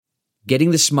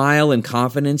Getting the smile and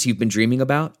confidence you've been dreaming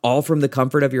about, all from the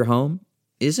comfort of your home,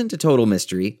 isn't a total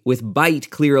mystery with Byte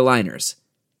clear aligners.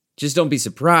 Just don't be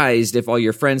surprised if all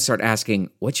your friends start asking,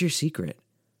 "What's your secret?"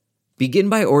 Begin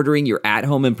by ordering your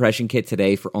at-home impression kit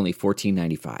today for only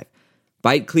 $14.95.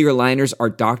 Byte clear aligners are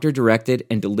doctor-directed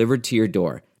and delivered to your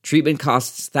door. Treatment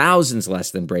costs thousands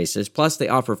less than braces, plus they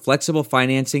offer flexible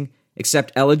financing,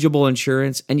 accept eligible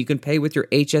insurance, and you can pay with your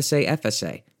HSA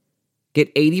FSA. Get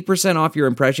 80% off your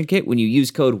impression kit when you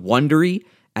use code WONDERY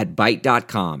at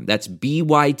Byte.com. That's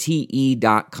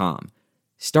BYTE.com.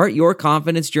 Start your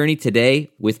confidence journey today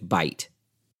with Byte.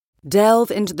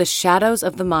 Delve into the shadows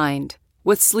of the mind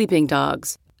with Sleeping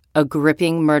Dogs, a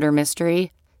gripping murder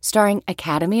mystery starring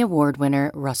Academy Award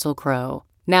winner Russell Crowe.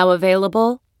 Now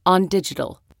available on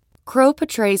digital. Crowe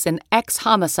portrays an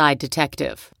ex-homicide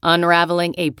detective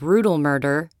unraveling a brutal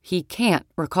murder he can't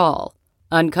recall.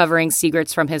 Uncovering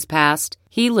secrets from his past,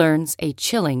 he learns a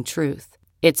chilling truth.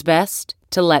 It's best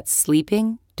to let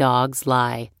sleeping dogs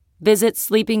lie. Visit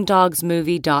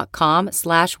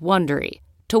sleepingdogsmovie.com/Wondery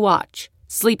to watch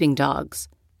Sleeping Dogs,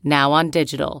 now on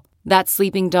digital. That's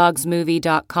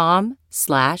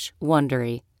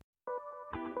sleepingdogsmovie.com/Wondery.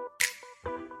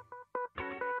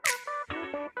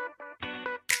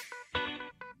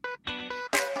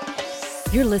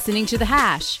 You're listening to The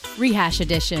Hash, Rehash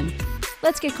Edition.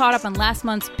 Let's get caught up on last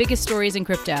month's biggest stories in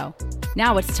crypto.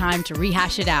 Now it's time to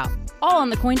rehash it out, all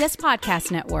on the CoinDesk Podcast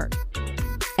Network.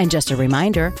 And just a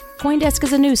reminder, CoinDesk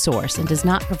is a news source and does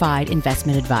not provide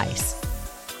investment advice.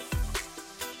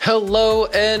 Hello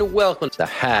and welcome to The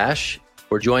Hash.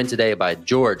 We're joined today by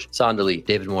George Sonderly,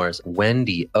 David Morris,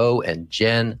 Wendy O, and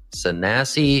Jen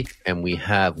Sanasi. And we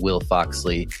have Will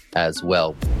Foxley as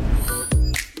well.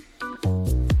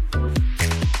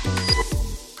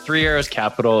 Three Arrows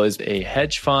Capital is a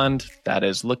hedge fund that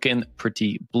is looking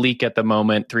pretty bleak at the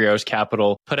moment. Three Arrows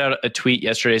Capital put out a tweet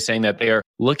yesterday saying that they are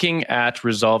looking at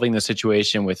resolving the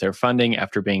situation with their funding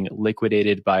after being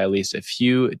liquidated by at least a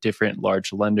few different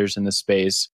large lenders in the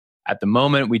space. At the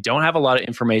moment, we don't have a lot of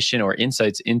information or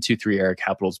insights into Three Arrows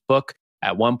Capital's book.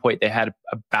 At one point, they had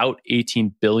about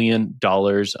 $18 billion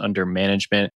under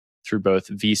management through both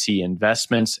VC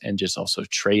investments and just also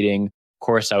trading. Of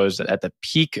course, I was at the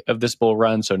peak of this bull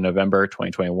run, so November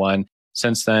 2021.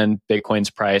 Since then,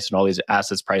 Bitcoin's price and all these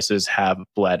assets prices have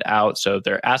bled out. So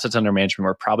their assets under management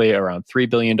were probably around $3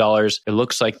 billion. It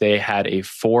looks like they had a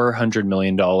 $400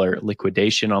 million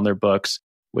liquidation on their books,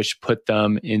 which put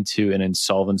them into an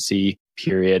insolvency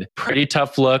period. Pretty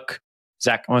tough look.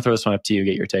 Zach, I want to throw this one up to you,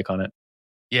 get your take on it.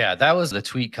 Yeah, that was the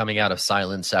tweet coming out of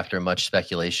silence after much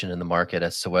speculation in the market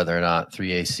as to whether or not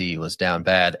 3AC was down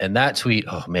bad. And that tweet,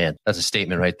 oh man, that's a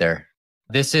statement right there.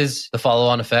 This is the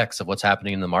follow-on effects of what's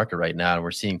happening in the market right now. And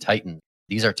we're seeing Titan.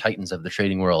 These are titans of the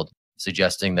trading world,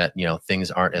 suggesting that,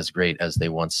 things aren't as great as they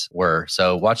once were.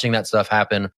 So watching that stuff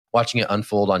happen, watching it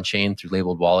unfold on chain through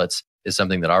labeled wallets is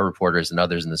something that our reporters and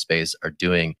others in the space are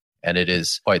doing. And it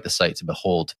is quite the sight to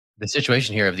behold. The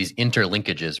situation here of these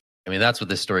interlinkages, that's what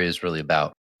this story is really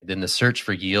about. In the search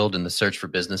for yield and the search for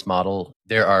business model,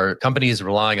 there are companies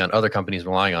relying on other companies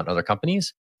relying on other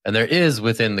companies. And there is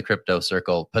within the crypto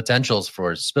circle potentials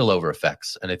for spillover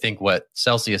effects. And I think what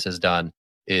Celsius has done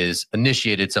is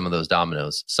initiated some of those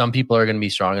dominoes. Some people are going to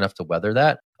be strong enough to weather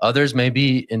that. Others may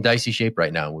be in dicey shape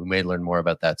right now. We may learn more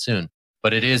about that soon.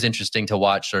 But it is interesting to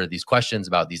watch sort of these questions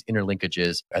about these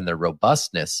interlinkages and their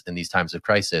robustness in these times of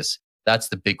crisis. That's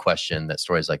the big question that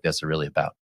stories like this are really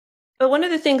about. But one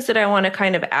of the things that I want to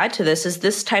kind of add to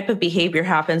this type of behavior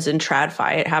happens in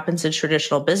TradFi. It happens in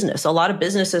traditional business. A lot of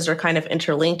businesses are kind of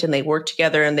interlinked and they work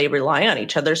together and they rely on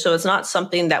each other. So it's not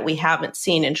something that we haven't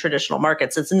seen in traditional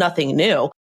markets. It's nothing new.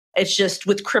 It's just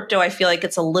with crypto, I feel like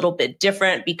it's a little bit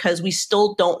different because we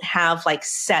still don't have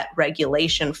set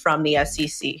regulation from the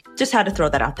SEC. Just had to throw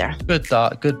that out there. Good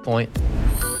thought. Good point.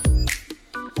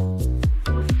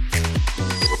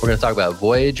 We're going to talk about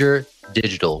Voyager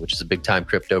Digital, which is a big-time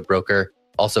crypto broker,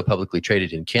 also publicly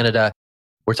traded in Canada.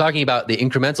 We're talking about the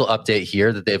incremental update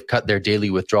here that they've cut their daily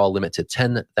withdrawal limit to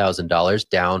 $10,000,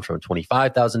 down from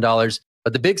 $25,000.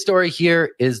 But the big story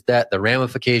here is that the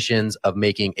ramifications of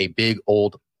making a big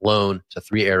old loan to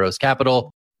Three Arrows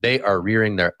Capital, they are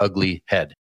rearing their ugly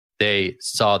head. They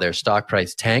saw their stock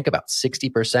price tank about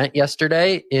 60%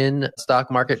 yesterday in stock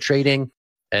market trading.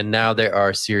 And now there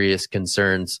are serious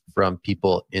concerns from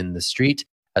people in the street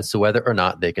as to whether or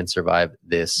not they can survive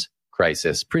this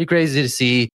crisis. Pretty crazy to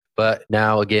see, but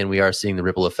now again, we are seeing the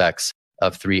ripple effects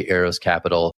of Three Arrows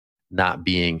Capital not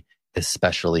being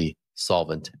especially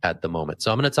solvent at the moment.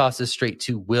 So I'm going to toss this straight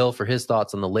to Will for his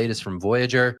thoughts on the latest from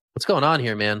Voyager. What's going on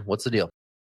here, man? What's the deal?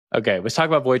 Okay, let's talk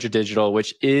about Voyager Digital,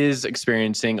 which is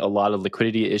experiencing a lot of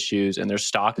liquidity issues, and their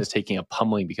stock is taking a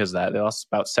pummeling because of that. They lost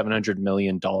about $700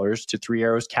 million to Three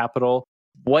Arrows Capital.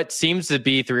 What seems to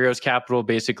be Three Arrows Capital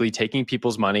basically taking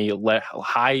people's money,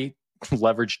 high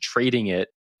leverage trading it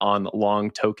on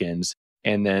long tokens,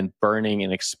 and then burning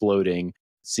and exploding. It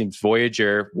seems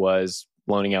Voyager was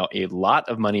loaning out a lot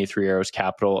of money to Three Arrows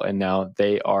Capital, and now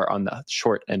they are on the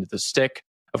short end of the stick.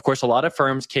 Of course, a lot of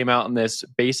firms came out in this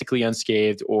basically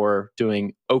unscathed or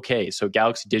doing okay. So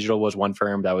Galaxy Digital was one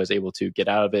firm that was able to get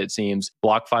out of it, it seems.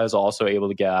 BlockFi was also able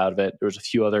to get out of it. There was a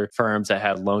few other firms that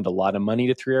had loaned a lot of money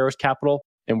to Three Arrows Capital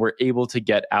and were able to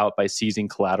get out by seizing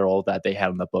collateral that they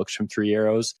had on the books from Three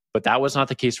Arrows. But that was not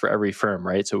the case for every firm,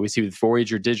 right? So we see with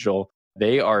Voyager Digital,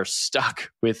 they are stuck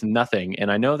with nothing.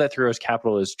 And I know that Three Arrows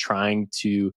Capital is trying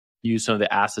to use some of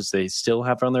the assets they still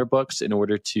have on their books in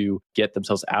order to get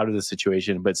themselves out of the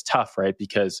situation. But it's tough, right?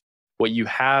 Because what you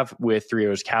have with Three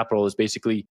Arrows Capital is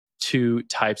basically two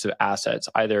types of assets,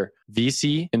 either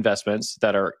VC investments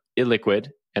that are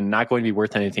illiquid and not going to be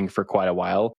worth anything for quite a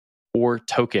while, or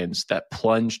tokens that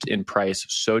plunged in price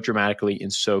so dramatically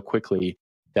and so quickly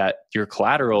that your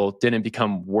collateral didn't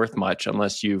become worth much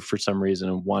unless you, for some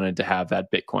reason, wanted to have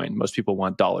that Bitcoin. Most people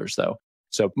want dollars, though.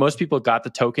 So most people got the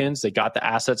tokens, they got the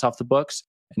assets off the books,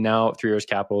 and now Three Arrows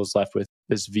Capital is left with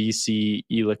this VC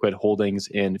illiquid holdings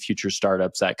in future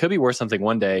startups that could be worth something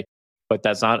one day, but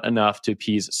that's not enough to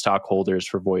appease stockholders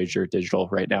for Voyager Digital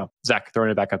right now. Zach,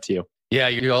 throwing it back up to you. Yeah,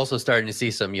 you're also starting to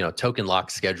see some, token lock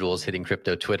schedules hitting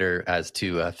crypto Twitter as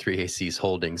to 3AC's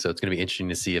holdings. So it's going to be interesting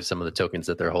to see if some of the tokens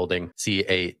that they're holding see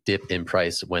a dip in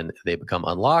price when they become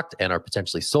unlocked and are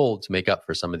potentially sold to make up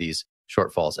for some of these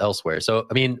shortfalls elsewhere. So,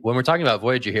 when we're talking about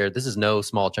Voyager here, this is no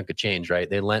small chunk of change, right?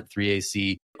 They lent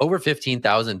 3AC over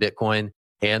 15,000 Bitcoin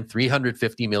and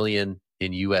 350 million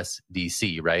in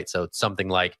USDC, right? So it's something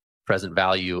like present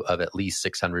value of at least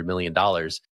 $600 million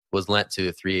was lent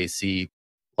to 3AC,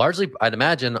 largely, I'd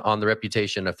imagine, on the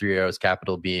reputation of Three Arrows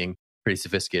Capital being pretty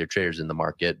sophisticated traders in the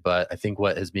market. But I think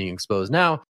what is being exposed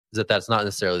now is that that's not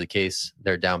necessarily the case.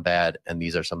 They're down bad, and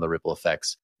these are some of the ripple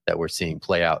effects that we're seeing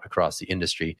play out across the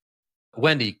industry.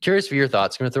 Wendy, curious for your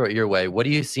thoughts. I'm going to throw it your way. What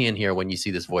do you see in here when you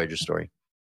see this Voyager story?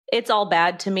 It's all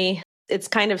bad to me. It's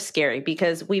kind of scary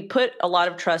because we put a lot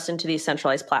of trust into these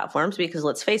centralized platforms because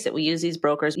let's face it, we use these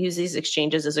brokers, use these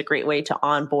exchanges as a great way to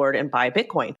onboard and buy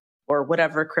Bitcoin or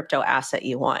whatever crypto asset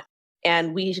you want.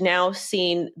 And we've now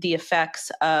seen the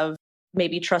effects of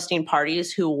maybe trusting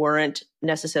parties who weren't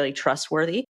necessarily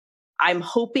trustworthy. I'm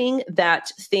hoping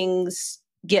that things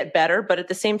get better, but at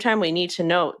the same time, we need to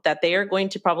note that they are going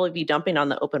to probably be dumping on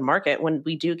the open market when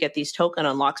we do get these token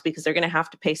unlocks because they're going to have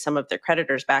to pay some of their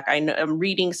creditors back. I'm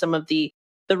reading some of the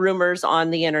rumors on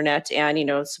the internet,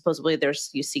 and supposedly there's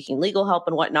you seeking legal help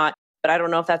and whatnot. But I don't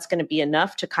know if that's going to be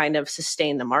enough to kind of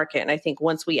sustain the market. And I think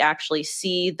once we actually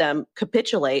see them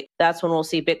capitulate, that's when we'll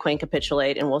see Bitcoin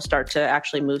capitulate and we'll start to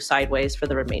actually move sideways for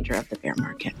the remainder of the bear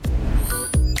market.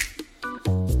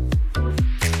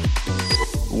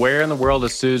 Where in the world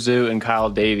is Suzu and Kyle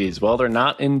Davies? Well, they're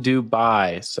not in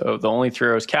Dubai. So the only Three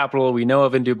Arrows Capital we know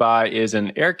of in Dubai is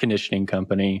an air conditioning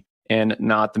company and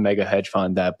not the mega hedge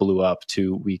fund that blew up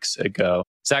 2 weeks ago.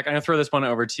 Zach, I'm going to throw this one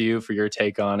over to you for your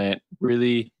take on it.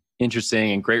 Really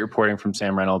interesting and great reporting from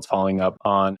Sam Reynolds following up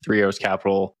on Three Arrows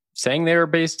Capital, saying they were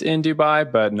based in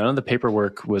Dubai, but none of the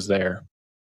paperwork was there.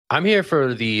 I'm here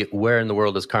for the where in the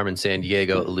world is Carmen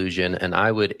Sandiego illusion, and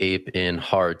I would ape in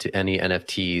hard to any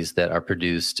NFTs that are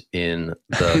produced in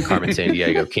the Carmen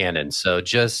Sandiego canon. So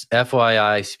just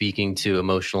FYI, speaking to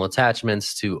emotional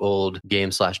attachments to old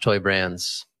game/toy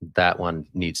brands, that one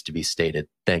needs to be stated.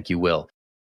 Thank you, Will.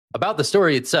 About the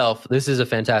story itself, this is a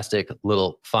fantastic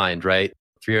little find, right?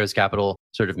 Three Arrows Capital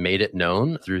sort of made it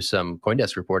known through some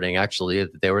CoinDesk reporting, actually,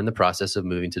 that they were in the process of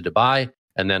moving to Dubai.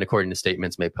 And then, according to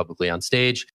statements made publicly on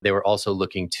stage, they were also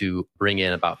looking to bring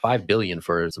in about $5 billion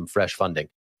for some fresh funding.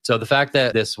 So the fact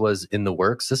that this was in the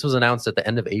works, this was announced at the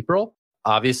end of April.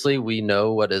 Obviously, we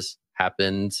know what has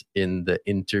happened in the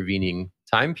intervening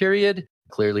time period.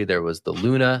 Clearly, there was the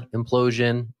Luna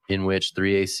implosion in which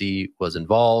 3AC was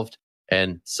involved.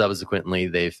 And subsequently,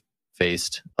 they've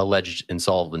faced alleged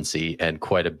insolvency and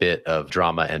quite a bit of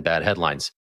drama and bad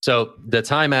headlines. So the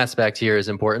time aspect here is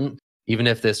important. Even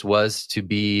if this was to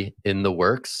be in the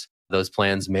works, those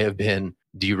plans may have been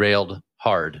derailed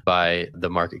hard by the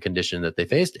market condition that they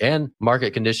faced and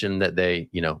market condition that they,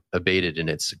 abated in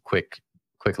its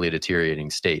quickly deteriorating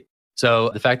state. So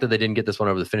the fact that they didn't get this one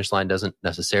over the finish line doesn't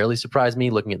necessarily surprise me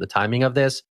looking at the timing of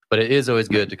this, but it is always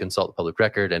good to consult the public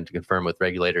record and to confirm with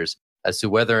regulators as to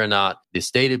whether or not the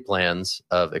stated plans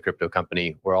of a crypto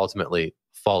company were ultimately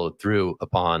followed through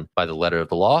upon by the letter of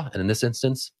the law. And in this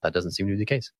instance, that doesn't seem to be the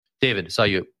case. David, saw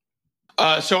you.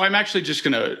 So I'm actually just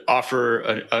going to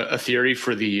offer a theory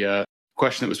for the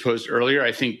question that was posed earlier.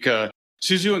 I think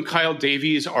Suzu and Kyle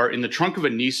Davies are in the trunk of a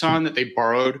Nissan that they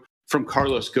borrowed from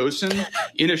Carlos Ghosn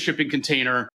in a shipping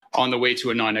container on the way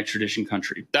to a non-extradition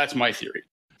country. That's my theory.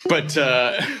 But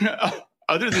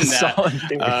other than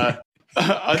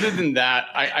that,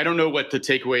 I don't know what the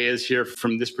takeaway is here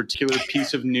from this particular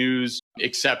piece of news,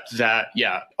 except that,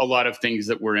 a lot of things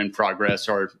that were in progress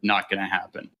are not going to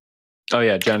happen. Oh,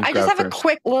 yeah, Jen. I just have a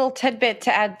quick little tidbit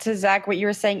to add to Zach, what you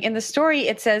were saying. In the story,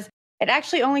 it says it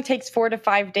actually only takes 4 to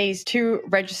 5 days to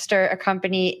register a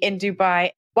company in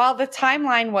Dubai. While the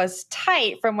timeline was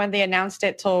tight from when they announced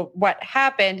it till what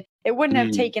happened, it wouldn't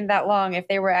have taken that long if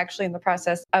they were actually in the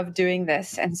process of doing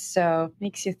this. And so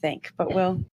makes you think, but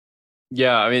Will?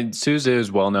 Yeah, I mean, Suzu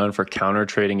is well known for counter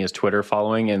trading his Twitter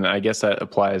following. And I guess that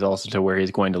applies also to where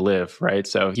he's going to live, right?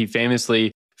 So he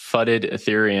famously fudded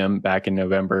Ethereum back in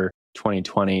November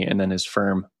 2020, and then his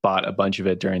firm bought a bunch of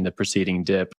it during the preceding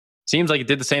dip. Seems like it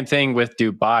did the same thing with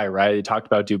Dubai, right? They talked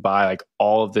about Dubai like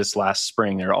all of this last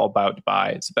spring. They're all about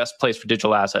Dubai. It's the best place for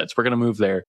digital assets. We're going to move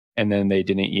there. And then they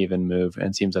didn't even move. And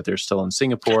it seems that they're still in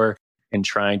Singapore and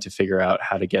trying to figure out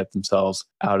how to get themselves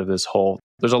out of this hole.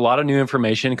 There's a lot of new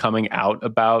information coming out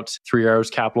about Three Arrows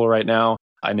Capital right now.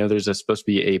 I know there's supposed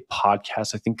to be a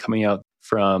podcast, I think, coming out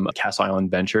from Castle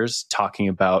Island Ventures talking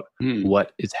about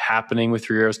what is happening with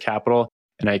Three Arrows Capital.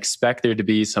 And I expect there to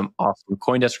be some awesome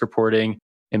CoinDesk reporting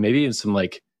and maybe even some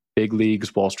like big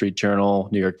leagues, Wall Street Journal,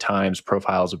 New York Times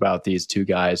profiles about these two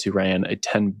guys who ran a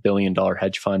 $10 billion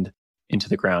hedge fund into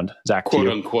the ground. Zach, quote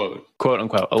unquote.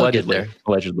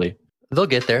 Allegedly. They'll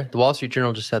get there. The Wall Street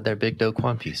Journal just had their big Do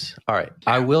Kwon piece. All right.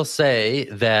 I will say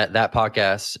that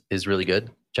podcast is really good.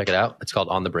 Check it out. It's called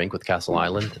On the Brink with Castle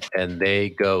Island. And they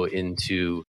go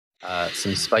into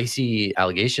some spicy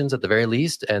allegations at the very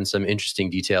least and some interesting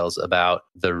details about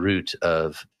the root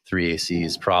of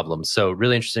 3AC's problems. So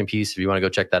really interesting piece. If you want to go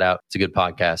check that out, it's a good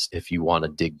podcast if you want to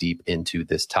dig deep into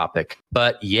this topic.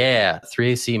 But yeah,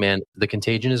 3AC, man, the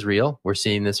contagion is real. We're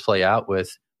seeing this play out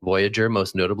with Voyager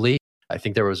most notably. I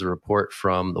think there was a report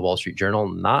from the Wall Street Journal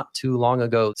not too long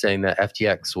ago saying that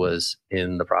FTX was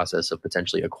in the process of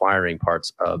potentially acquiring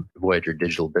parts of Voyager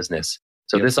digital business.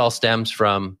 So this all stems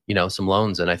from, some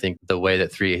loans. And I think the way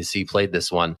that 3AC played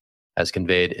this one, as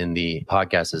conveyed in the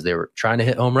podcast, is they were trying to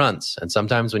hit home runs. And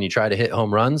sometimes when you try to hit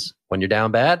home runs, when you're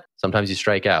down bad, sometimes you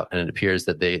strike out. And it appears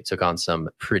that they took on some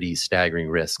pretty staggering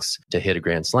risks to hit a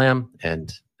grand slam.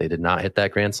 And they did not hit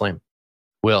that grand slam.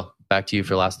 Will, back to you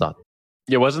for last thought.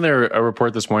 Yeah, wasn't there a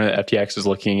report this morning that FTX is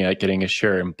looking at getting a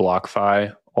share in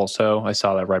BlockFi also? I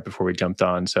saw that right before we jumped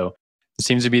on. So it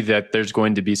seems to be that there's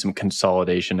going to be some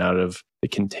consolidation out of the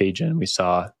contagion we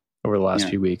saw over the last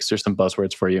few weeks. There's some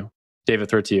buzzwords for you. David,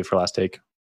 throw it to you for last take.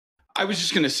 I was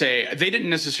just going to say, they didn't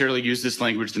necessarily use this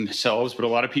language themselves, but a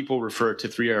lot of people refer to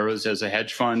Three Arrows as a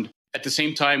hedge fund. At the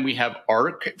same time, we have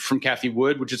ARK from Cathie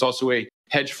Wood, which is also a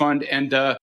hedge fund. And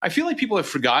I feel like people have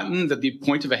forgotten that the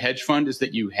point of a hedge fund is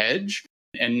that you hedge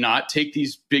and not take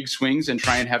these big swings and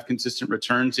try and have consistent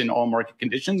returns in all market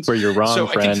conditions. Where you're wrong, so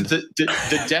friend. I think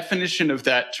the definition of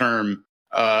that term,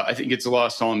 I think it's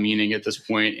lost all meaning at this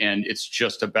point, and it's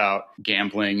just about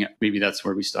gambling. Maybe that's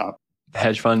where we stop.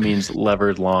 Hedge fund means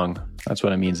levered long. That's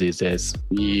what it means these days.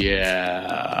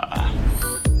 Yeah.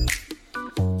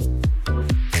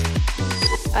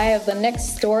 I have the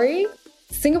next story.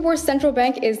 Singapore's central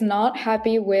bank is not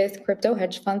happy with crypto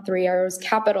hedge fund Three Arrows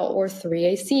Capital, or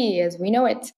 3AC as we know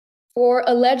it, for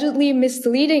allegedly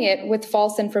misleading it with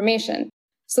false information.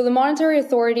 So the Monetary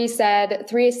Authority said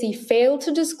 3AC failed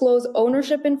to disclose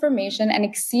ownership information and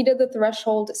exceeded the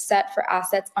threshold set for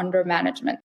assets under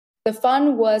management. The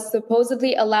fund was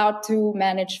supposedly allowed to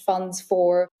manage funds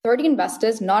for 30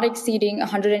 investors, not exceeding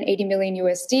 180 million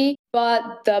USD, but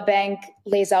the bank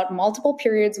lays out multiple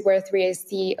periods where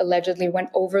 3AC allegedly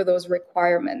went over those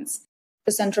requirements.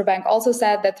 The central bank also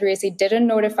said that 3AC didn't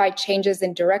notify changes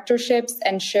in directorships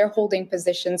and shareholding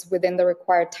positions within the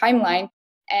required timeline,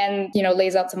 and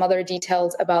lays out some other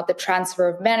details about the transfer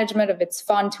of management of its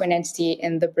fund to an entity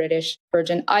in the British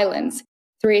Virgin Islands.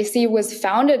 3AC was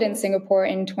founded in Singapore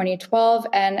in 2012,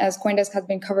 and as CoinDesk has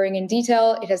been covering in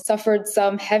detail, it has suffered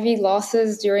some heavy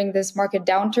losses during this market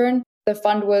downturn. The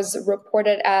fund was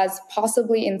reported as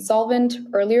possibly insolvent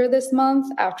earlier this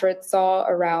month after it saw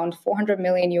around 400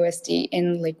 million USD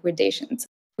in liquidations.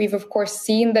 We've, of course,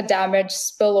 seen the damage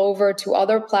spill over to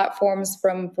other platforms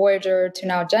from Voyager to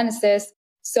now Genesis.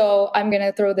 So I'm going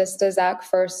to throw this to Zach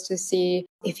first to see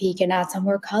if he can add some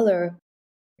more color.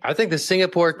 I think the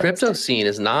Singapore crypto scene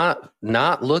is not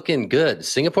looking good.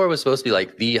 Singapore was supposed to be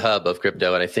like the hub of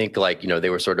crypto. And I think they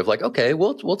were sort of like, okay,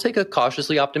 we'll take a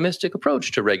cautiously optimistic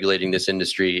approach to regulating this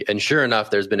industry. And sure enough,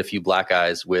 there's been a few black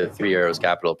eyes, with Three Arrows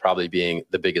Capital probably being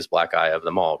the biggest black eye of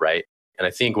them all, right? And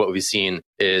I think what we've seen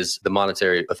is the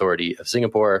Monetary Authority of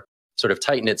Singapore sort of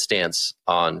tighten its stance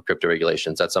on crypto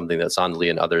regulations. That's something that Sandali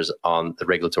and others on the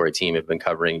regulatory team have been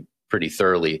covering pretty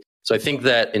thoroughly. So I think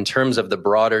that in terms of the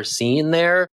broader scene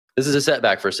there, this is a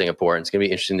setback for Singapore. And it's going to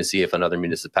be interesting to see if another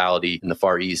municipality in the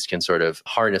Far East can sort of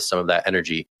harness some of that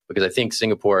energy. Because I think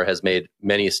Singapore has made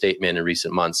many a statement in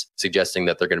recent months suggesting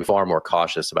that they're going to be far more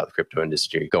cautious about the crypto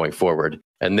industry going forward.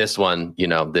 And this one,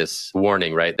 this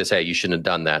warning, right? This, hey, you shouldn't have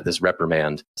done that. This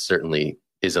reprimand certainly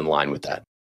is in line with that.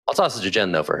 I'll toss it to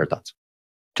Jen, though, for her thoughts.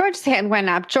 George's hand went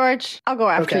up. George, I'll go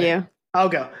after you. I'll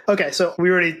go. Okay, so we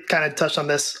already kind of touched on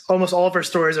this. Almost all of our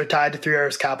stories are tied to Three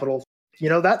Arrows Capital.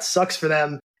 That sucks for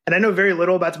them. And I know very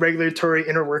little about the regulatory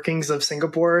inner workings of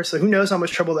Singapore, so who knows how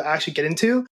much trouble they actually get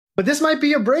into. But this might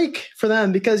be a break for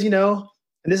them because, and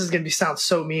this is going to sound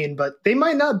so mean, but they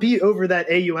might not be over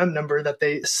that AUM number that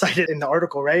they cited in the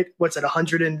article, right? What's it,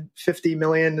 150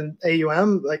 million in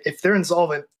AUM? Like, if they're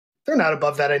insolvent, they're not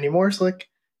above that anymore. So, they're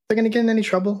going to get in any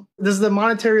trouble? Does the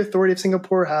Monetary Authority of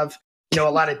Singapore have, a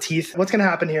lot of teeth? What's going to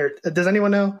happen here? Does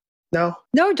anyone know? No,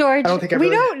 George. I don't think we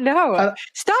don't know.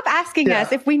 Stop asking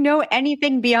us if we know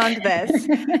anything beyond this.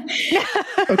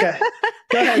 Okay,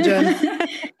 go ahead, Jen.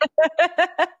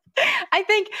 I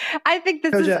think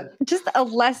this is just a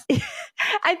lesson.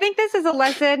 I think this is a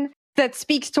lesson that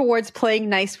speaks towards playing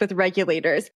nice with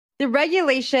regulators. The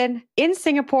regulation in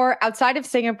Singapore, outside of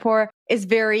Singapore, is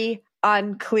very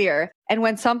unclear. And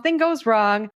when something goes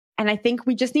wrong, and I think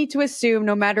we just need to assume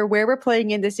no matter where we're playing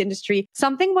in this industry,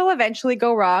 something will eventually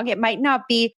go wrong. It might not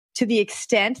be to the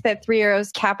extent that Three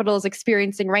Arrows Capital is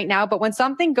experiencing right now, but when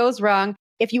something goes wrong,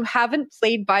 if you haven't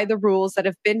played by the rules that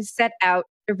have been set out,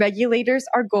 the regulators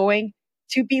are going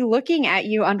to be looking at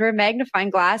you under a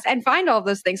magnifying glass and find all of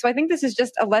those things. So I think this is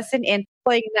just a lesson in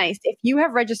playing nice. If you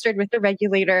have registered with the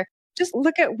regulator, just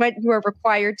look at what you are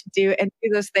required to do and do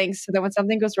those things so that when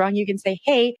something goes wrong, you can say,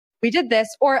 hey, we did this,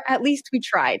 or at least we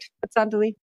tried. But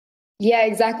Sandali? Yeah,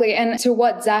 exactly. And to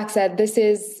what Zach said, this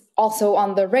is also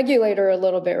on the regulator a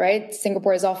little bit, right?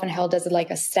 Singapore is often held as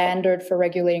a standard for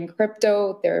regulating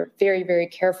crypto. They're very, very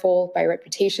careful by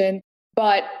reputation.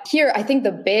 But here, I think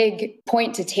the big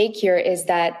point to take here is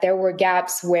that there were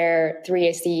gaps where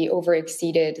 3AC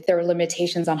overexceeded their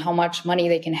limitations on how much money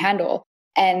they can handle.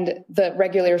 And the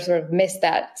regulators sort of missed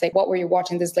that. It's like, what were you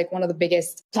watching? This is one of the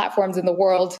biggest platforms in the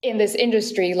world in this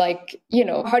industry.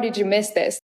 How did you miss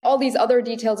this? All these other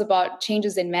details about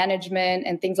changes in management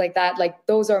and things like that,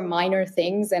 those are minor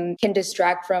things and can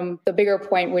distract from the bigger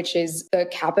point, which is the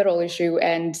capital issue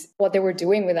and what they were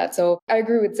doing with that. So I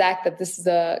agree with Zach that this is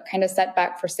a kind of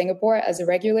setback for Singapore as a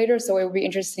regulator. So it will be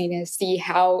interesting to see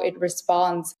how it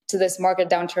responds to this market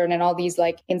downturn and all these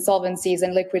insolvencies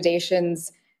and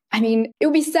liquidations. I mean, it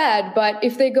would be sad, but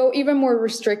if they go even more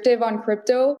restrictive on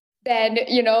crypto, then,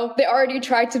 they already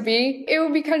tried to be, it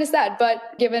would be kind of sad. But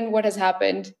given what has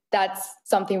happened, that's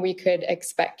something we could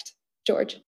expect.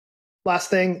 George. Last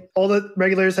thing, all the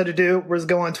regulators had to do was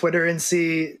go on Twitter and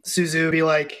see Suzu be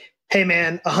like, hey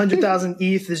man, 100,000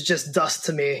 ETH is just dust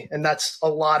to me. And that's a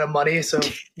lot of money. So,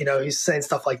 he's saying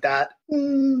stuff like that.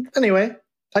 Anyway,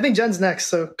 I think Jen's next.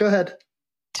 So go ahead.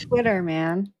 Twitter,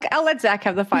 man. I'll let Zach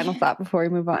have the final thought before we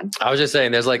move on. I was just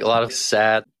saying, there's a lot of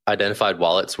sad identified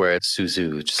wallets where it's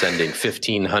Suzu sending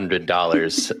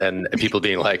 $1,500 and people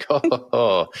being like,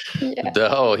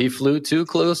 he flew too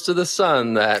close to the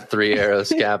sun, that Three Arrows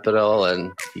Capital,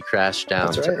 and he crashed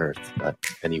down to Earth. But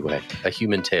anyway, a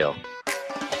human tale.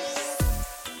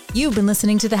 You've been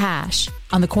listening to The Hash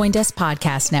on the CoinDesk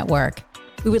Podcast Network.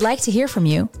 We would like to hear from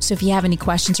you, so if you have any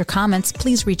questions or comments,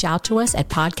 please reach out to us at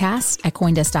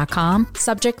podcasts@coindesk.com,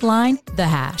 subject line, The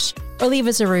Hash, or leave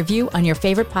us a review on your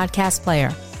favorite podcast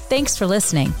player. Thanks for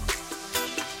listening.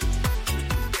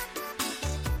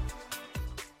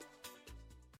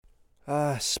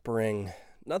 Spring.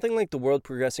 Nothing like the world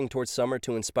progressing towards summer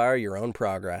to inspire your own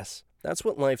progress. That's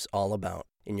what life's all about.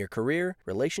 In your career,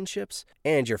 relationships,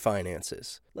 and your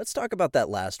finances. Let's talk about that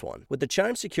last one. With the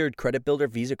Chime Secured Credit Builder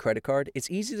Visa Credit Card, it's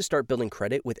easy to start building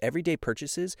credit with everyday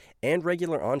purchases and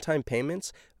regular on-time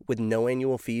payments with no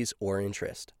annual fees or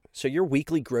interest. So your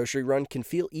weekly grocery run can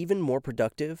feel even more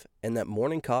productive, and that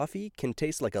morning coffee can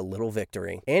taste like a little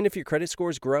victory. And if your credit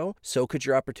scores grow, so could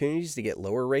your opportunities to get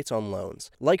lower rates on loans,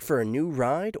 like for a new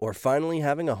ride or finally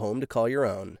having a home to call your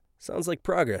own. Sounds like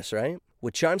progress, right?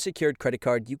 With Chime Secured Credit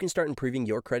Card, you can start improving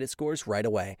your credit scores right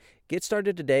away. Get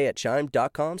started today at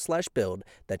chime.com/build.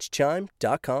 That's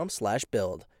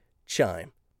chime.com/build.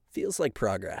 Chime. Feels like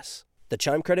progress. The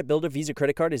Chime Credit Builder Visa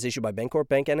Credit Card is issued by Bancorp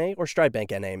Bank N.A. or Stride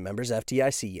Bank N.A. Members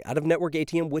FDIC. Out-of-network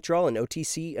ATM withdrawal and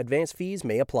OTC advance fees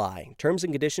may apply. Terms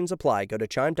and conditions apply. Go to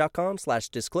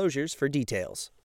chime.com/disclosures for details.